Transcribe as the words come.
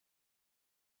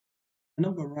A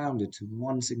number rounded to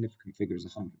one significant figure is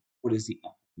 100. What is the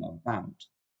upper and lower bound?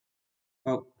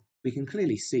 Well, we can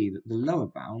clearly see that the lower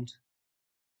bound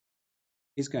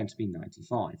is going to be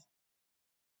 95.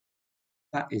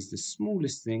 That is the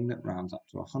smallest thing that rounds up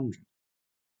to 100.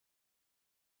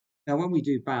 Now, when we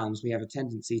do bounds, we have a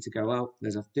tendency to go, well,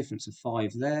 there's a difference of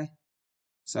 5 there,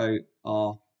 so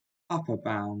our upper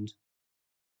bound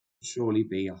will surely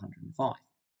be 105.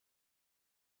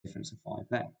 Difference of 5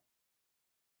 there.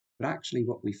 But actually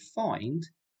what we find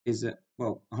is that,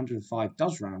 well, 105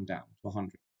 does round down to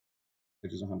 100. So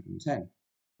does 110,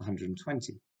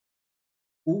 120,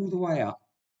 all the way up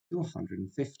to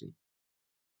 150.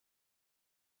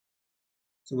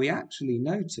 So we actually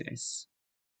notice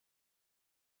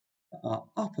that our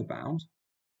upper bound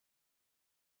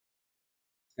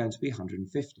is going to be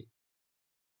 150,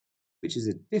 which is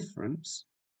a difference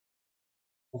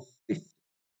of 50.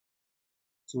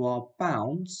 So our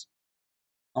bounds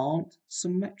aren't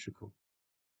symmetrical.